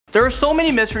There are so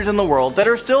many mysteries in the world that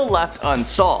are still left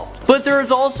unsolved, but there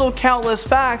is also countless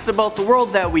facts about the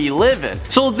world that we live in.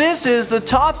 So this is the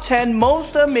top 10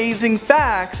 most amazing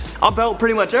facts about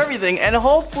pretty much everything, and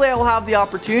hopefully I'll have the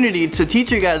opportunity to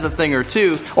teach you guys a thing or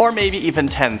two, or maybe even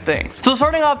 10 things. So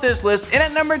starting off this list, in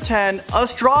at number 10, a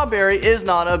strawberry is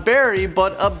not a berry,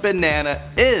 but a banana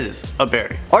is a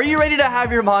berry. Are you ready to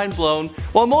have your mind blown?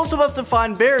 While most of us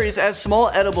define berries as small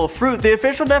edible fruit, the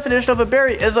official definition of a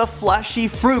berry is a fleshy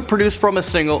fruit produced from a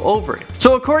single ovary.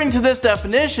 So according to this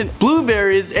definition,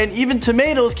 blueberries and even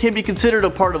tomatoes can be considered a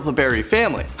part of the berry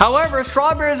family. However,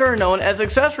 strawberries are known as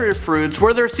accessory fruits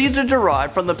where their seeds are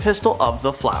derived from the pistil of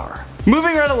the flower.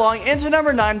 Moving right along into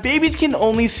number 9, babies can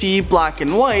only see black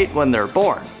and white when they're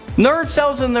born. Nerve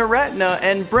cells in their retina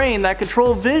and brain that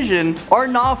control vision are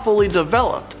not fully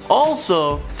developed.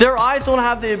 Also, their eyes don't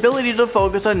have the ability to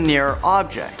focus on near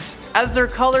objects. As their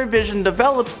color vision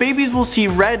develops, babies will see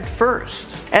red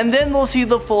first, and then they'll see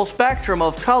the full spectrum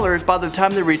of colors by the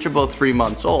time they reach about 3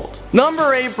 months old.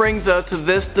 Number 8 brings us to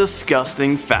this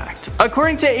disgusting fact.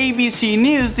 According to ABC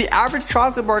News, the average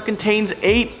chocolate bar contains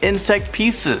 8 insect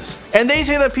pieces. And they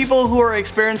say that people who are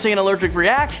experiencing an allergic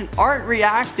reaction aren't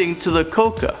reacting to the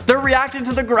cocoa. They're reacting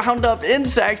to the ground up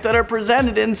insects that are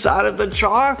presented inside of the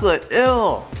chocolate.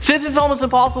 Ew. Since it's almost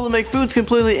impossible to make foods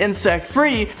completely insect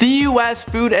free, the US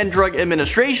Food and Drug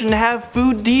Administration have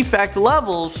food defect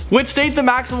levels, which state the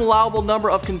maximum allowable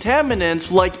number of contaminants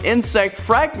like insect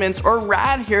fragments or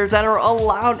rat hairs that are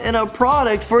allowed in a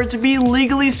product for it to be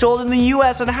legally sold in the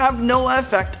US and have no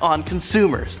effect on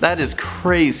consumers. That is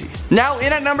crazy. Now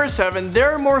in at number 7,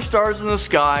 there are more stars in the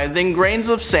sky than grains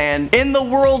of sand in the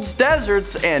world's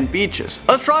deserts and beaches.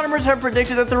 Astronomers have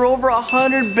predicted that there are over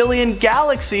 100 billion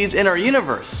galaxies in our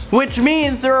universe, which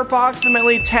means there are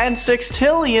approximately 10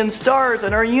 sextillion stars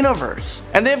in our universe.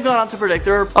 And they've gone on to predict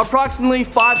there are approximately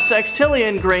 5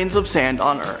 sextillion grains of sand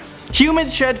on Earth.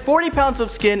 Humans shed 40 pounds of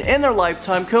skin in their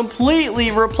lifetime, completely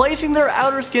replacing their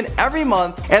outer skin every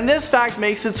month, and this fact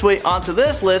makes its way onto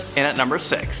this list in at number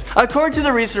 6. According to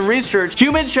the recent research,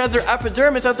 humans shed their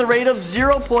epidermis at the rate of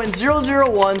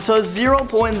 0.001 to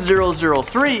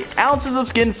 0.003 ounces of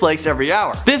skin flakes every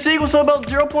hour. This equals to about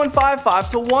 0.55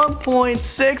 to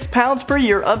 1.6 pounds per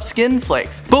year of skin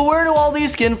flakes. But where do all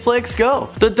these skin flakes go?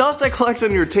 The dust that collects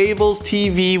on your tables,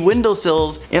 TV,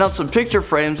 windowsills, and on some picture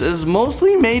frames is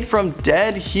mostly made from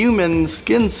dead human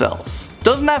skin cells.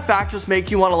 Doesn't that fact just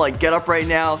make you want to get up right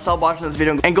now, stop watching this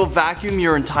video, and go vacuum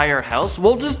your entire house?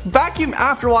 Well, just vacuum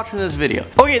after watching this video.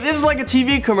 Okay, this is like a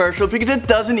TV commercial because it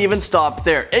doesn't even stop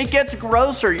there. It gets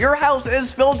grosser. Your house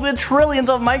is filled with trillions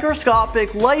of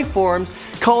microscopic life forms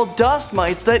called dust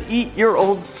mites that eat your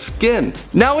old skin.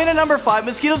 Now in at number 5,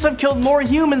 mosquitoes have killed more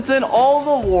humans than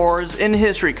all the wars in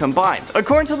history combined.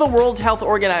 According to the World Health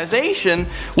Organization,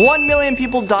 1 million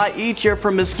people die each year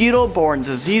from mosquito-borne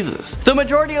diseases. The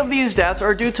majority of these deaths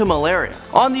are due to malaria.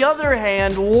 On the other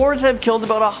hand, wars have killed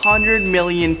about 100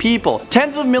 million people.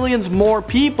 Tens of millions more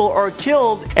people are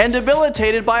killed and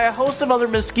debilitated by a host of other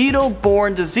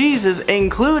mosquito-borne diseases,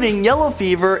 including yellow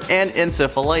fever and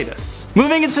encephalitis.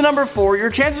 Moving into number 4, your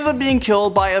chances of being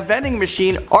killed by a vending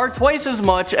machine are twice as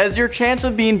much as your chance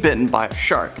of being bitten by a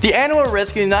shark. The annual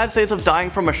risk in the United States of dying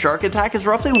from a shark attack is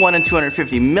roughly 1 in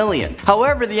 250 million.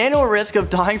 However, the annual risk of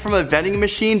dying from a vending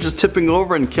machine just tipping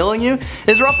over and killing you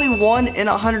is roughly 1 in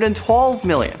 112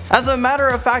 million. As a matter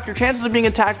of fact, your chances of being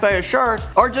attacked by a shark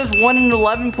are just 1 in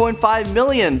 11.5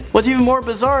 million. What's even more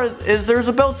bizarre is there's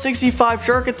about 65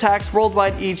 shark attacks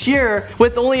worldwide each year,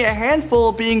 with only a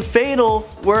handful being fatal,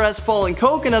 whereas falling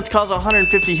coconuts cause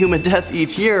 150 human deaths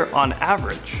each year on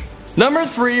average. Number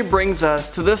 3 brings us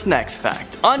to this next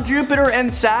fact. On Jupiter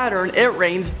and Saturn, it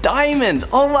rains diamonds.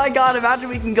 Oh my god, imagine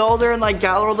we can go there and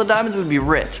gather all the diamonds, we'd be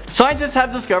rich. Scientists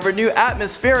have discovered new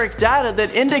atmospheric data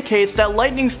that indicates that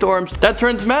lightning storms that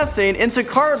turns methane into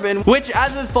carbon, which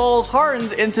as it falls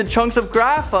hardens into chunks of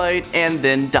graphite and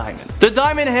then diamond. The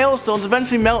diamond hailstones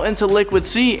eventually melt into liquid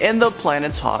sea in the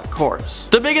planet's hot cores.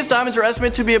 The biggest diamonds are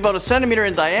estimated to be about 1 centimeter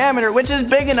in diameter, which is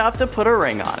big enough to put a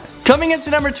ring on it. Coming into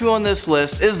number 2 on this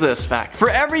list is this fact. For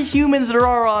every humans there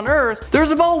are on Earth, there's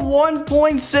about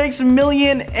 1.6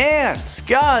 million ants.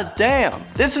 God damn.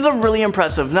 This is a really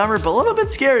impressive number, but a little bit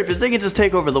scary because they can just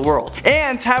take over the world.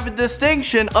 Ants have a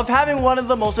distinction of having one of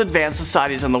the most advanced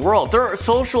societies in the world. Their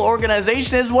social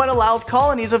organization is what allows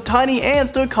colonies of tiny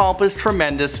ants to accomplish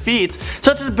tremendous feats,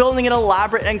 such as building an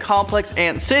elaborate and complex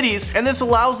ant cities, and this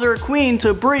allows their queen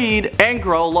to breed and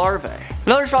grow larvae.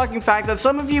 Another shocking fact that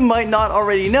some of you might not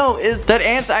already know is that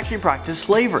ants actually practice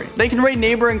slavery. They can raid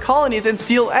neighboring colonies and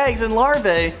steal eggs and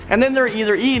larvae, and then they're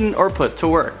either eaten or put to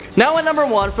work. Now at number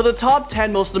 1 for the top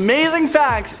 10 most amazing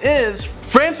facts is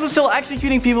France was still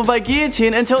executing people by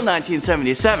guillotine until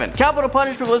 1977. Capital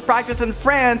punishment was practiced in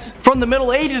France from the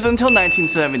Middle Ages until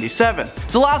 1977.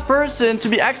 The last person to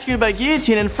be executed by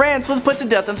guillotine in France was put to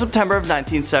death in September of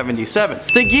 1977.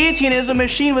 The guillotine is a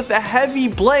machine with a heavy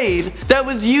blade that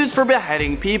was used for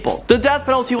beheading people. The death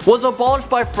penalty was abolished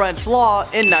by French law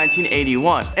in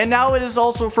 1981, and now it is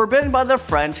also forbidden by the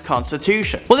French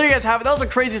Constitution. Well, there you guys have it. That was a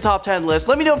crazy top 10 list.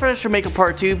 Let me know if I should make a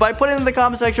part 2 by putting in the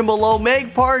comment section below,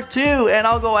 make part 2, and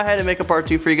I'll go ahead and make a part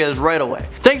 2 for you guys right away.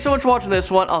 Thanks so much for watching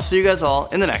this one. I'll see you guys all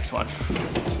in the next one.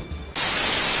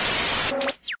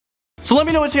 So let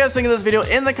me know what you guys think of this video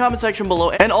in the comment section below,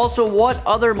 and also what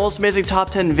other most amazing top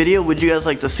 10 video would you guys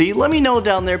like to see. Let me know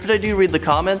down there, because I do read the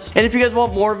comments. And if you guys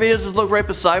want more videos, just look right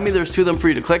beside me. There's 2 of them for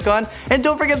you to click on. And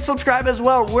don't forget to subscribe as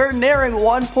well. We're nearing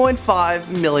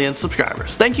 1.5 million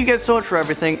subscribers. Thank you guys so much for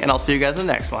everything, and I'll see you guys in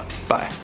the next one. Bye.